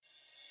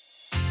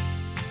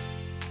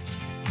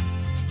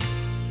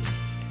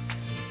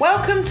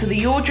Welcome to the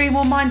Your Dream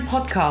or Mine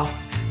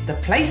podcast, the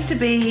place to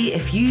be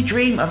if you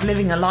dream of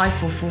living a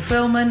life of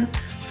fulfillment,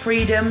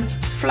 freedom,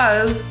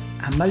 flow,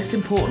 and most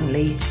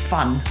importantly,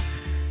 fun.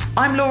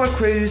 I'm Laura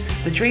Cruz,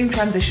 the Dream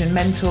Transition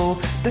Mentor,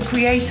 the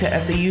creator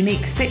of the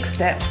unique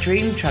 6-step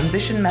Dream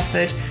Transition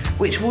Method,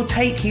 which will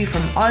take you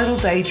from idle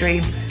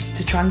daydream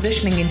to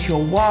transitioning into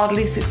your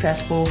wildly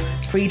successful,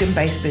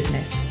 freedom-based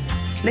business.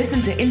 Listen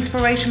to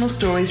inspirational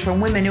stories from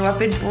women who have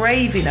been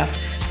brave enough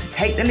to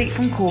take the leap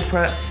from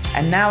corporate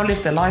and now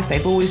live the life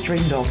they've always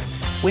dreamed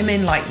of.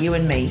 Women like you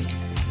and me.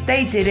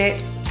 They did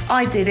it,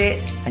 I did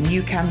it, and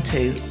you can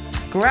too.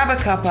 Grab a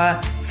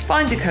cuppa,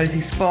 find a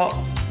cozy spot,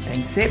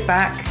 then sit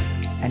back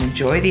and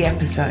enjoy the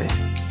episode.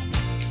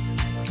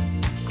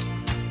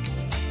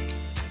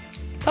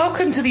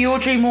 Welcome to the Your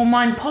Dream or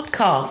Mine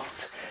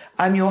podcast.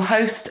 I'm your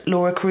host,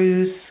 Laura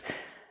Cruz,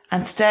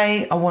 and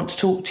today I want to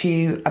talk to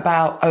you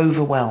about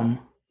overwhelm.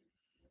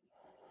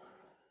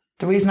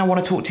 The reason I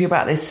want to talk to you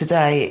about this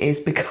today is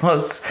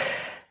because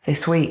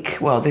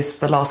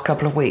the last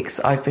couple of weeks,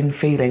 I've been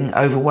feeling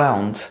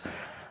overwhelmed,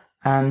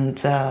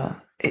 and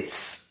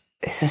it's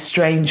a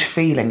strange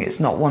feeling.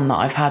 It's not one that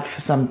I've had for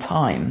some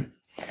time.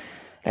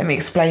 Let me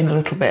explain a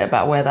little bit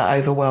about where that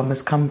overwhelm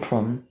has come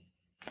from.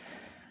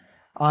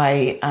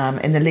 I am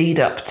in the lead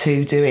up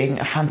to doing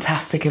a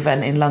fantastic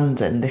event in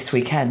London this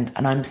weekend,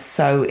 and I'm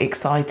so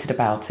excited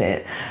about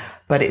it,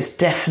 but it's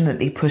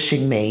definitely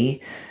pushing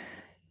me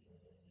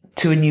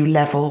to a new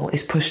level.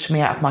 It's pushed me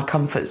out of my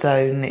comfort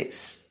zone.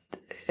 It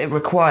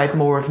required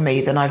more of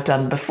me than I've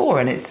done before,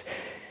 and it's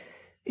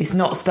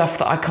not stuff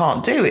that I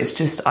can't do. It's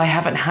just I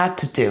haven't had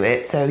to do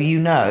it. So you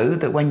know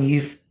that when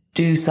you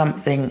do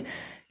something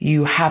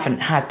you haven't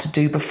had to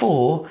do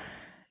before,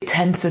 it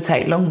tends to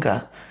take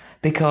longer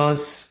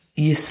because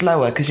you're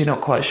slower because you're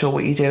not quite sure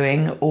what you're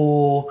doing,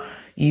 or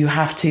you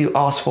have to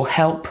ask for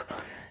help.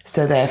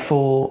 So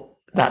therefore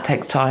that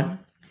takes time.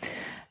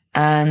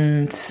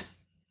 And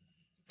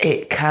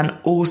it can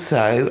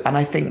also, and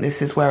I think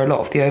this is where a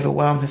lot of the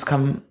overwhelm has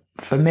come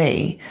for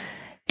me,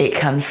 it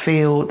can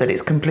feel that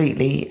it's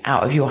completely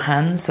out of your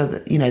hands, so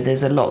that,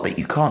 there's a lot that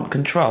you can't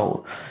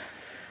control.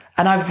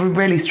 And I've been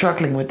really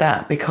struggling with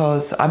that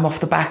because I'm off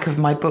the back of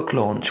my book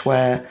launch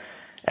where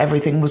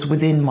everything was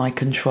within my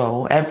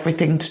control.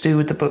 Everything to do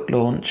with the book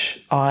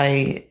launch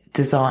I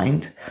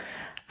designed,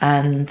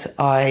 and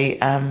I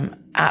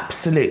am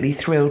absolutely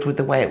thrilled with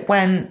the way it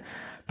went,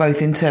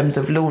 both in terms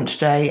of launch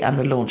day and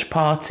the launch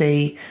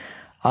party.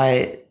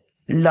 I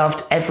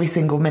loved every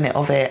single minute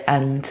of it,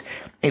 and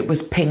it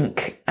was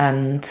pink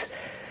and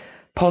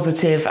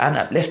positive and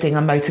uplifting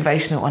and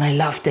motivational, and I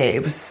loved it.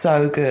 It was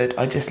so good.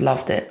 I just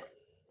loved it.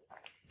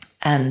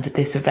 And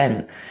this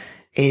event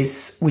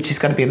which is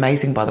going to be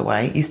amazing, by the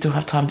way. You still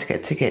have time to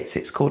get tickets.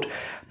 It's called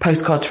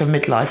Postcards from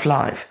Midlife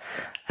Live,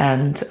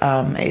 and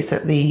it's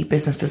at the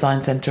Business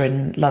Design Centre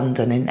in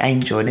London, in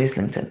Angel in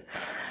Islington.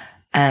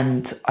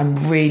 And I'm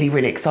really,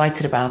 really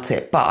excited about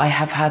it. But I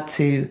have had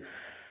to,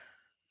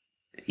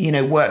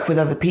 work with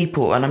other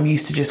people, and I'm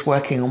used to just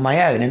working on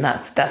my own. And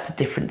that's a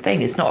different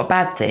thing. It's not a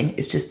bad thing.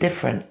 It's just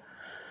different.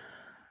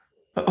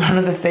 But one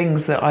of the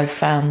things that I've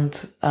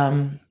found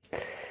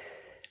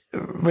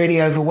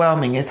really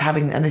overwhelming is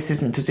and this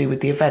isn't to do with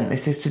the event,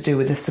 this is to do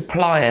with a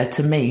supplier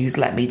to me who's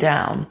let me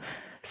down.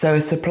 So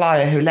a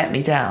supplier who let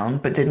me down,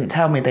 but didn't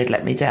tell me they'd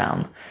let me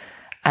down.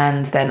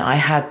 And then I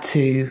had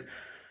to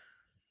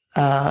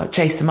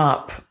chase them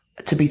up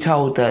to be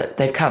told that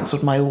they've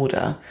cancelled my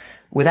order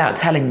without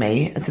telling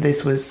me. And so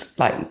this was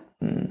like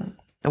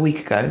a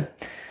week ago.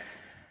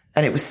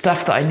 And it was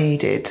stuff that I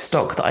needed,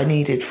 stock that I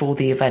needed for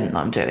the event that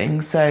I'm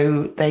doing.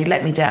 So they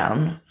let me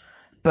down,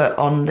 but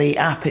on the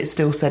app it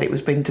still said it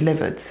was being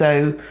delivered.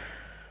 So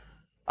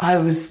I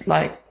was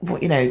like,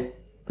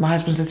 my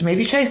husband said to me, have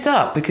you chased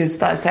up? Because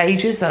that's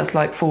ages. That's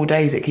like 4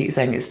 days it keeps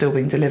saying it's still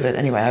being delivered.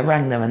 Anyway, I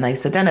rang them and they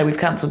said, no, we've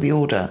cancelled the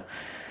order.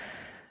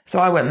 So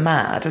I went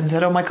mad and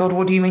said, oh my God,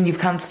 what do you mean you've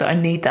cancelled it? I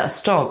need that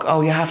stock.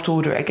 Oh, you have to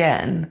order it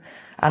again.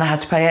 And I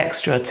had to pay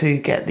extra to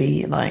get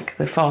the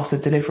faster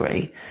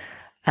delivery.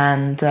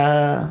 And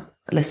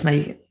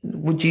listen,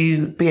 would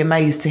you be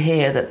amazed to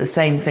hear that the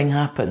same thing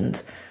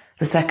happened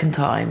the second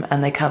time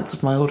and they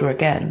cancelled my order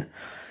again?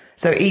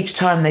 So each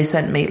time they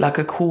sent me like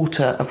a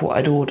quarter of what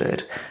I'd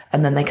ordered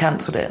and then they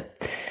cancelled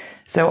it.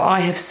 So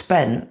I have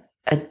spent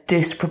a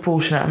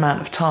disproportionate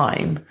amount of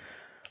time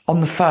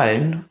on the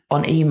phone,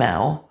 on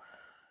email,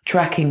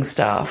 tracking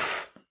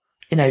stuff,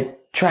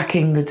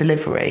 tracking the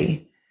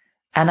delivery,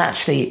 and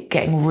actually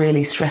getting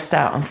really stressed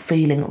out and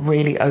feeling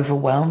really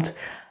overwhelmed.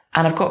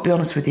 And I've got to be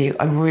honest with you,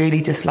 I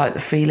really dislike the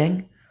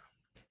feeling.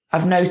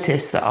 I've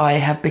noticed that I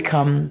have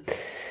become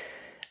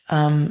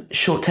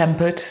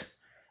short-tempered.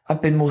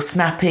 I've been more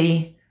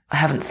snappy. I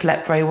haven't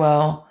slept very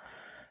well.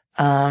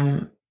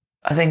 I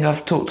think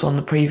I've talked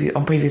on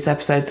previous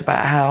episodes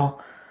about how,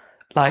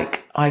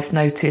 I've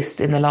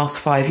noticed in the last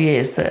 5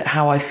 years that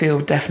how I feel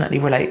directly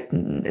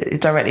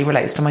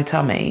relates to my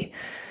tummy.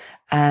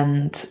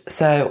 And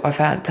so I've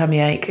had tummy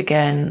ache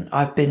again.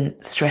 I've been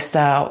stressed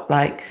out,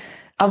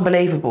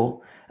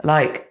 unbelievable.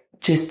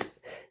 just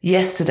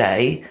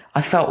yesterday,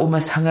 I felt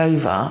almost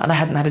hungover, and I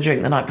hadn't had a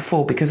drink the night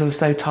before because I was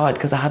so tired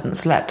because I hadn't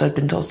slept. I'd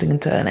been tossing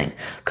and turning,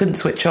 couldn't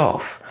switch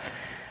off.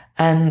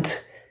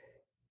 And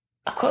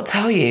I've got to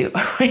tell you,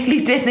 I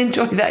really did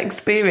enjoy that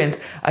experience.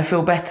 I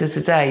feel better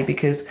today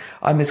because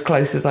I'm as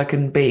close as I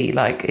can be.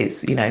 Like,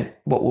 it's,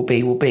 what will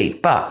be, will be.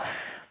 But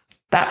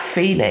that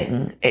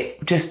feeling,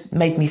 it just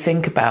made me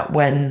think about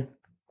when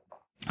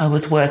I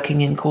was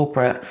working in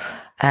corporate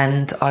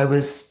and I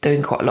was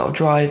doing quite a lot of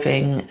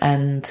driving,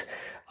 and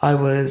I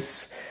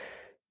was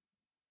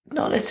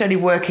not necessarily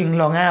working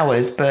long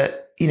hours, but,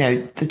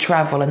 the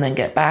travel and then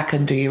get back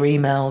and do your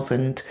emails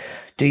and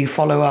do you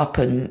follow up,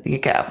 and you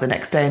get up the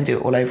next day and do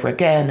it all over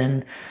again.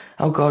 And,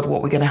 oh God,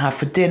 what we're going to have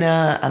for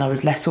dinner. And I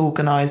was less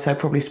organised. So I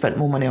probably spent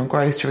more money on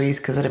groceries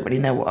because I didn't really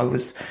know what I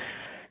was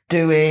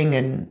doing.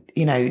 And,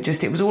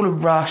 it was all a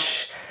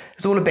rush. It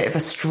was all a bit of a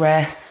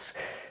stress.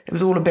 It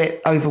was all a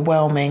bit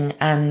overwhelming.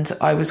 And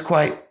I was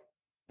quite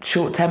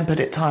short-tempered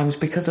at times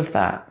because of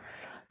that,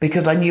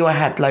 because I knew I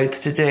had loads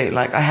to do.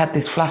 Like, I had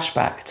this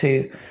flashback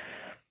to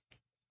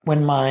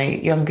when my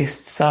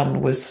youngest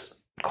son was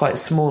quite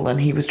small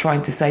and he was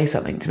trying to say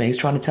something to me. He's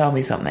trying to tell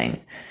me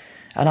something.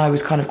 And I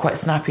was kind of quite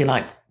snappy,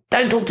 like,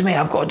 don't talk to me,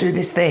 I've got to do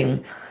this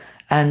thing.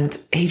 And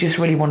he just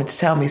really wanted to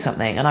tell me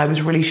something. And I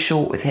was really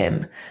short with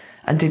him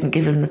and didn't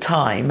give him the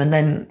time. And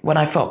then when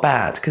I felt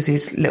bad, because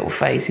his little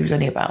face, he was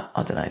only about,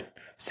 I don't know,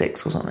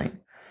 6 or something.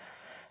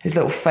 His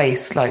little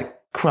face like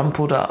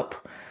crumpled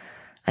up.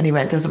 And he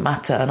went, doesn't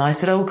matter. And I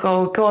said, oh,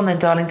 go on then,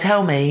 darling,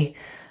 tell me.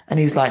 And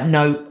he was like,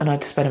 no. And I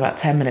had to spend about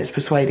 10 minutes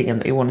persuading him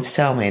that he wanted to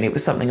tell me. And it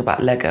was something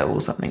about Lego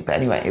or something. But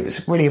anyway, it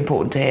was really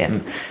important to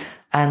him.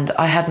 And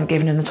I hadn't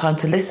given him the time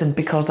to listen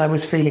because I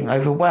was feeling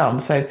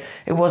overwhelmed. So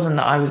it wasn't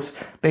that I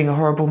was being a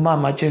horrible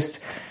mum. I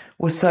just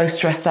was so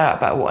stressed out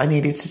about what I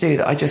needed to do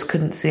that I just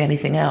couldn't see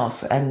anything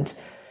else. And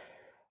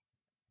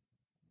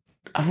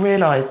I've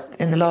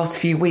realised in the last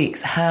few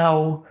weeks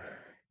how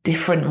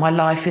different my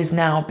life is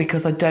now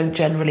because I don't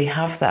generally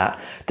have that.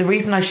 The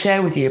reason I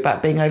share with you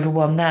about being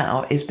overwhelmed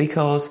now is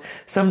because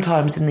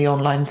sometimes in the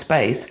online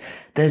space,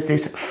 there's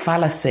this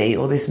fallacy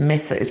or this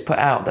myth that is put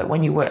out that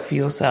when you work for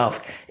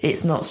yourself,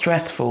 it's not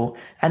stressful.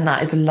 And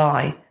that is a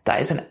lie. That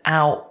is an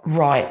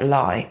outright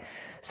lie.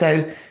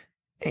 So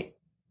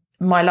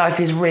my life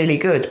is really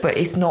good, but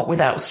it's not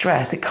without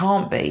stress. It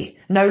can't be.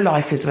 No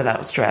life is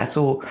without stress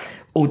or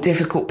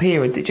difficult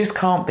periods. It just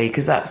can't be,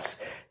 because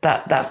that's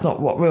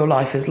not what real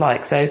life is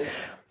like. So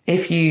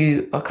if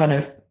you are kind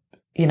of,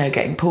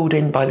 getting pulled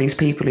in by these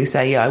people who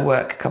say, yeah, I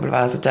work a couple of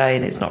hours a day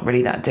and it's not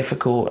really that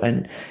difficult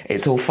and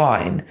it's all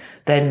fine,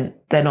 then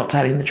they're not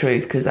telling the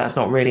truth, because that's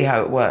not really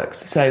how it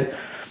works. So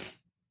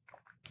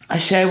I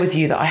share with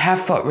you that I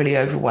have felt really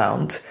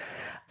overwhelmed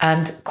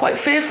and quite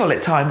fearful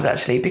at times,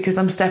 actually, because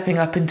I'm stepping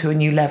up into a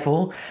new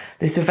level.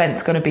 This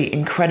event's going to be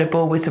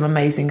incredible with some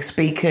amazing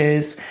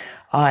speakers.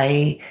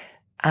 I've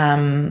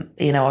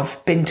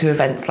been to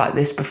events like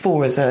this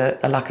before as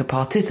a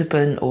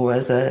participant or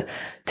as a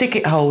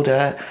ticket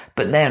holder,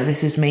 but now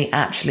this is me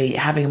actually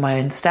having my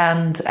own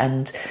stand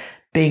and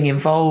being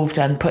involved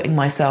and putting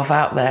myself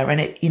out there. And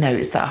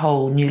it's that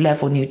whole new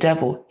level, new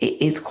devil. It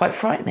is quite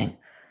frightening,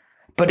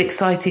 but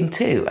exciting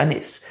too. And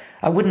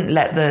I wouldn't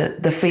let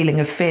the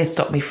feeling of fear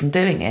stop me from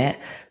doing it,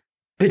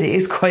 but it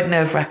is quite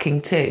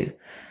nerve-wracking too.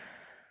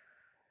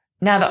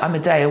 Now that I'm a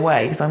day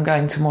away, because I'm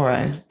going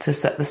tomorrow to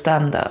set the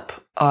stand up,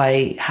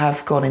 I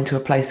have gone into a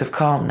place of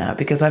calm now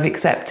because I've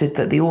accepted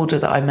that the order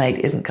that I made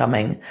isn't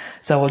coming.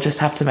 So I'll just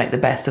have to make the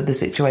best of the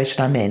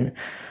situation I'm in.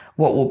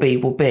 What will be,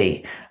 will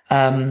be.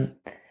 And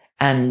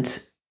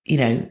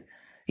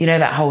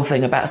that whole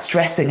thing about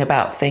stressing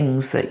about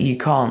things that you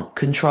can't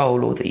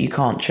control or that you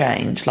can't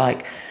change.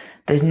 Like,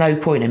 there's no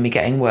point in me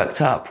getting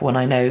worked up when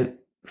I know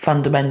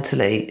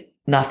fundamentally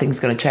nothing's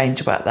going to change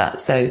about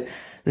that. So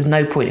there's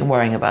no point in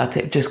worrying about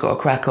it. I've just got to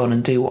crack on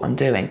and do what I'm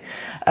doing.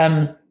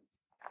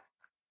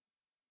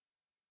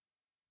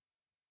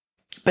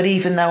 But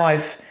even though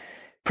I've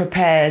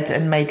prepared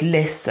and made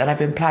lists and I've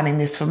been planning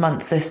this for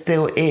months, there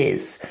still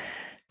is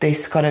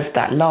this kind of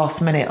that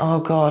last minute,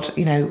 oh God,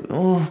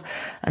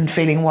 and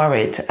feeling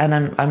worried. And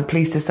I'm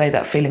pleased to say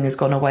that feeling has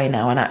gone away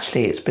now. And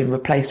actually it's been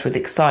replaced with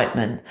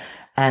excitement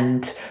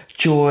and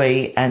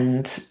joy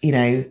and,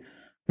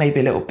 maybe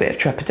a little bit of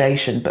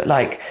trepidation, but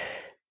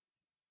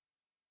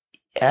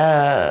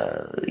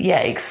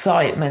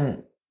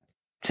excitement,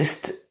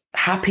 just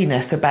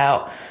happiness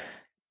about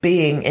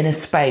being in a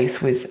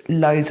space with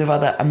loads of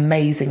other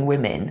amazing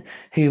women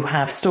who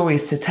have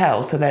stories to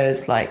tell. So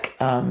there's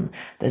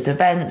there's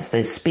events,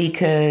 there's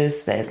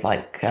speakers, there's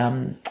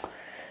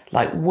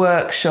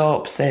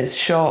workshops, there's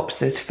shops,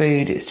 there's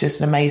food. It's just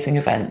an amazing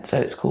event.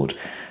 So it's called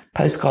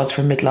Postcards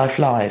from Midlife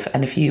Live.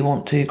 And if you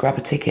want to grab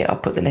a ticket, I'll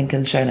put the link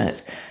in the show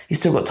notes. You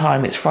still got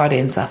time. It's Friday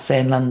and Saturday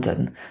in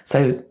London.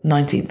 So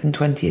 19th and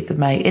 20th of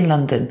May in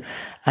London.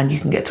 And you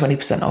can get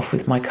 20% off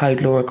with my code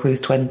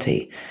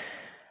LauraCruz20.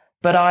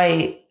 But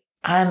I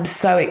am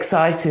so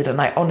excited,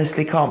 and I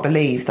honestly can't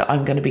believe that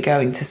I'm going to be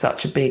going to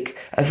such a big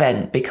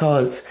event,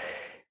 because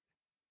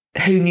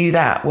who knew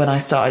that when I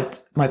started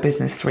my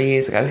business 3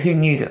 years ago? Who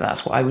knew that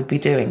that's what I would be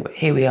doing? But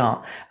here we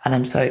are, and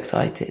I'm so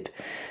excited.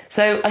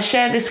 So I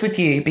share this with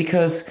you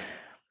because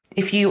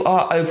if you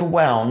are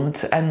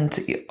overwhelmed, and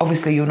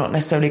obviously you're not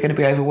necessarily going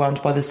to be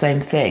overwhelmed by the same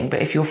thing,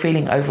 but if you're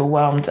feeling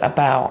overwhelmed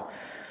about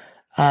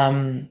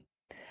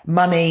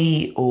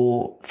money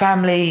or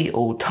family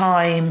or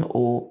time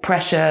or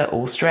pressure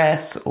or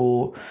stress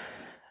or,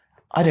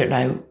 I don't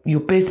know, your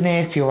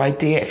business, your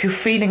idea, if you're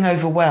feeling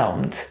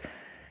overwhelmed,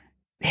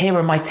 here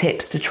are my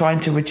tips to trying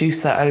to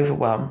reduce that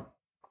overwhelm.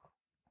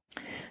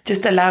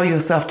 Just allow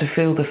yourself to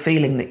feel the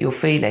feeling that you're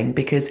feeling,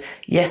 because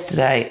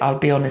yesterday, I'll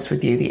be honest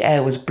with you, the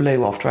air was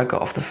blue after I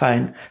got off the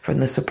phone from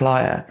the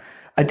supplier.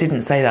 I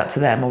didn't say that to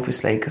them,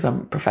 obviously, because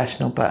I'm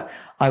professional, but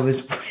I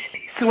was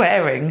really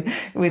swearing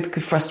with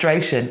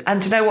frustration.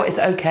 And do you know what? It's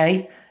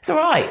okay. It's all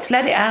right.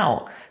 Let it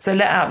out. So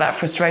let out that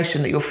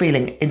frustration that you're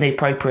feeling in the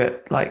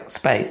appropriate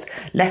space.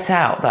 Let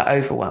out that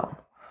overwhelm.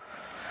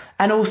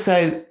 And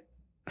also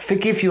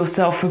forgive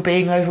yourself for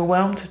being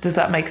overwhelmed. Does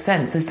that make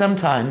sense? So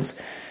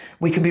sometimes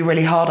we can be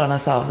really hard on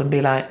ourselves and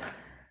be like,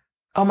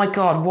 oh my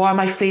God, why am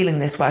I feeling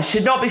this way? I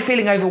should not be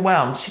feeling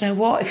overwhelmed. Do you know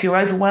what? If you're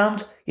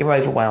overwhelmed, you're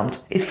overwhelmed.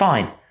 It's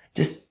fine.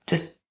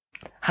 Just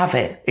have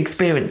it,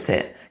 experience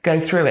it, go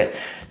through it.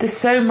 There's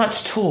so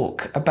much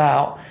talk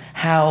about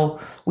how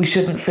we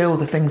shouldn't feel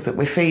the things that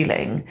we're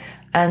feeling.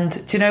 And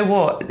do you know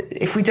what?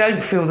 If we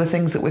don't feel the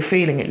things that we're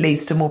feeling, it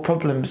leads to more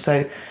problems.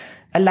 So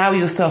allow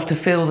yourself to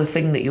feel the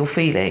thing that you're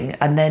feeling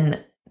and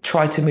then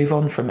try to move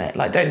on from it.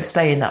 Don't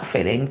stay in that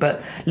feeling,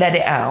 but let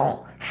it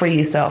out, free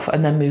yourself,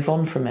 and then move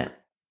on from it.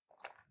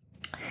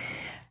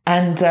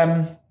 And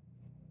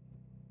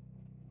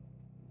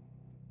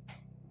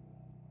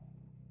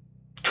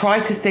try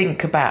to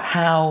think about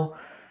how,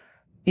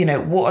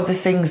 what are the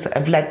things that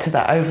have led to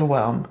that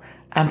overwhelm,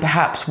 and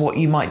perhaps what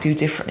you might do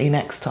differently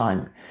next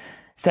time.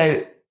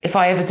 So if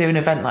I ever do an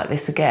event like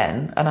this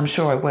again, and I'm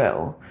sure I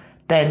will,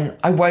 then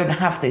I won't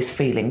have this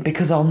feeling,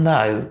 because I'll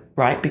know,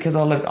 right? Because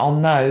I'll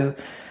know,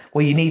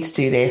 well, you need to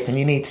do this and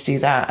you need to do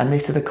that, and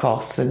these are the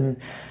costs, and,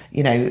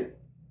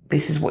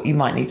 this is what you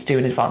might need to do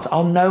in advance.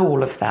 I'll know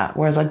all of that.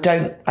 Whereas I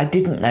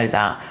didn't know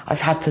that.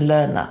 I've had to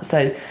learn that.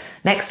 So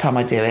next time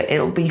I do it,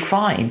 it'll be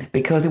fine,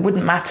 because it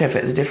wouldn't matter if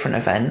it was a different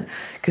event,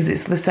 because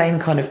it's the same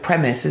kind of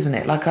premise, isn't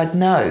it? I'd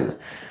know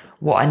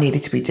what I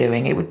needed to be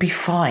doing. It would be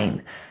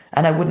fine.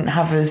 And I wouldn't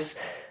have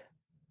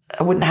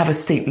a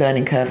steep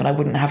learning curve, and I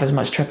wouldn't have as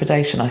much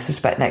trepidation, I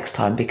suspect, next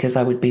time, because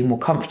I would be more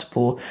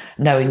comfortable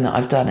knowing that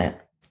I've done it.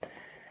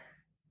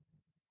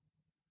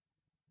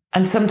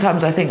 And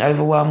sometimes I think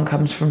overwhelm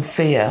comes from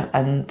fear,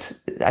 and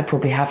I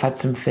probably have had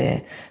some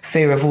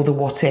fear of all the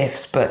what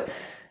ifs, but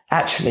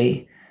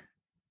actually,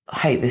 I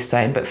hate this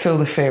saying, but feel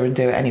the fear and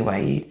do it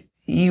anyway.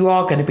 You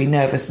are going to be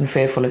nervous and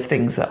fearful of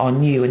things that are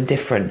new and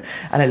different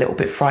and a little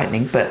bit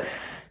frightening, but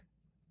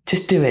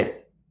just do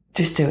it.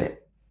 Just do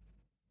it.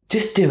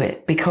 Just do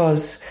it,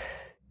 because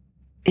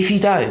if you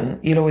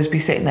don't, you'll always be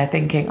sitting there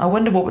thinking, I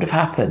wonder what would have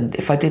happened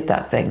if I did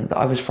that thing that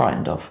I was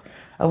frightened of.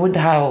 I wonder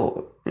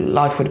how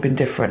life would have been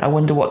different. I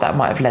wonder what that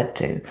might have led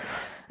to.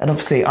 And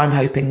obviously, I'm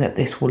hoping that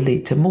this will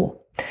lead to more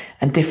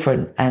and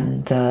different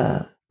and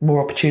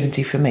more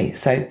opportunity for me.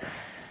 So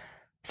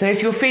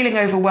if you're feeling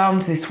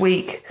overwhelmed this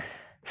week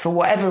for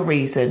whatever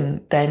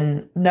reason,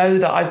 then know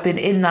that I've been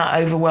in that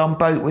overwhelmed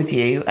boat with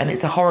you, and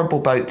it's a horrible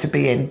boat to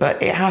be in,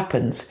 but it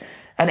happens,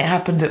 and it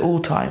happens at all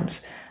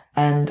times.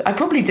 And I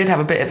probably did have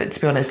a bit of it, to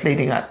be honest,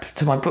 leading up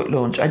to my book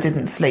launch. I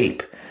didn't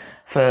sleep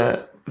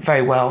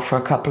very well for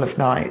a couple of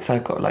nights. I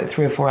got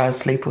 3 or 4 hours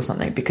sleep or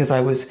something, because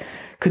I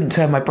couldn't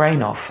turn my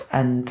brain off.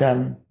 And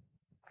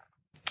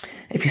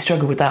if you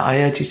struggle with that,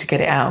 I urge you to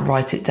get it out and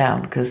write it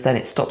down, because then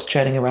it stops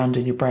churning around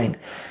in your brain.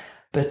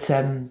 But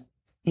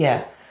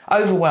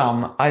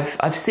overwhelm.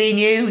 I've seen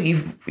you.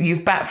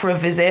 You've back for a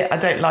visit. I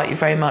don't like you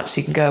very much,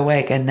 so you can go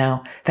away again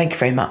now. Thank you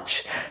very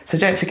much. So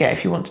don't forget,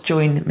 if you want to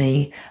join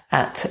me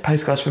at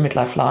Postcards from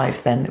Midlife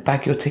Live, then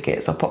bag your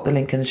tickets. I'll pop the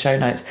link in the show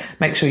notes.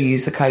 Make sure you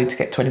use the code to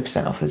get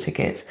 20% off the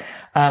tickets.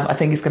 I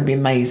think it's going to be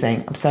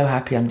amazing. I'm so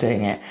happy I'm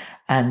doing it.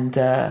 And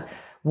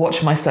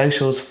watch my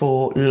socials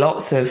for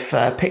lots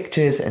of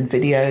pictures and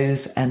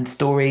videos and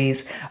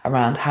stories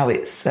around how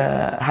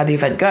the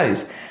event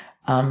goes.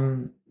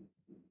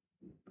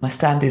 My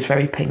stand is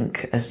very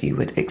pink, as you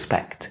would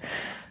expect.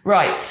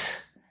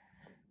 Right.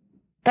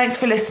 Thanks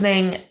for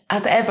listening.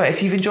 As ever,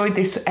 if you've enjoyed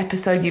this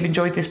episode, you've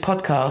enjoyed this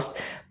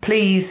podcast,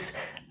 please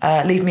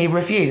leave me a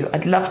review.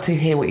 I'd love to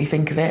hear what you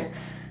think of it.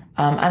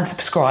 And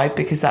subscribe,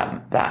 because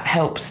that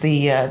helps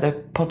the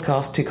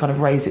podcast to kind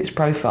of raise its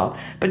profile.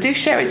 But do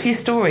share it to your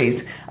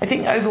stories. I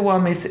think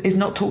overwhelm is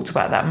not talked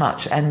about that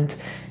much. And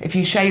if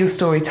you share your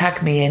story,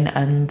 tag me in,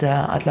 and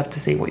I'd love to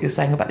see what you're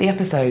saying about the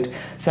episode.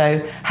 So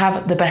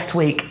have the best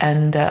week,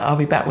 and I'll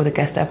be back with a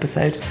guest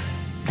episode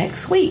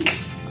next week.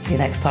 See you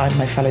next time,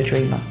 my fellow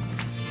dreamer.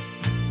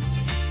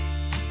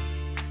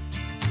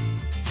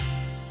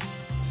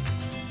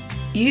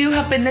 You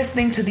have been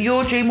listening to the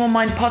Your Dream or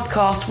Mine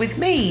podcast with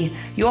me,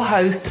 your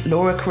host,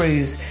 Laura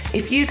Cruz.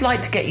 If you'd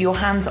like to get your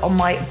hands on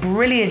my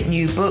brilliant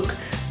new book,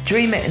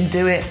 Dream it and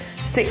do it.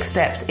 6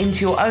 steps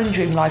into your own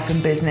dream life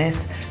and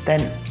business. Then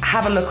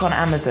have a look on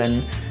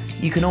Amazon.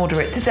 You can order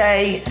it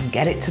today and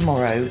get it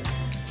tomorrow.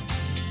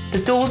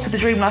 The doors to the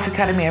Dream Life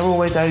Academy are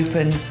always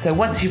open. So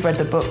once you've read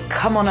the book,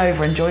 come on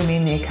over and join me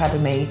in the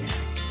Academy.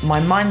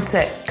 My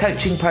mindset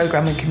coaching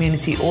program and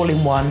community all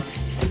in one.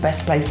 It's the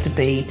best place to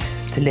be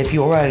to live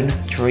your own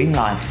dream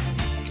life.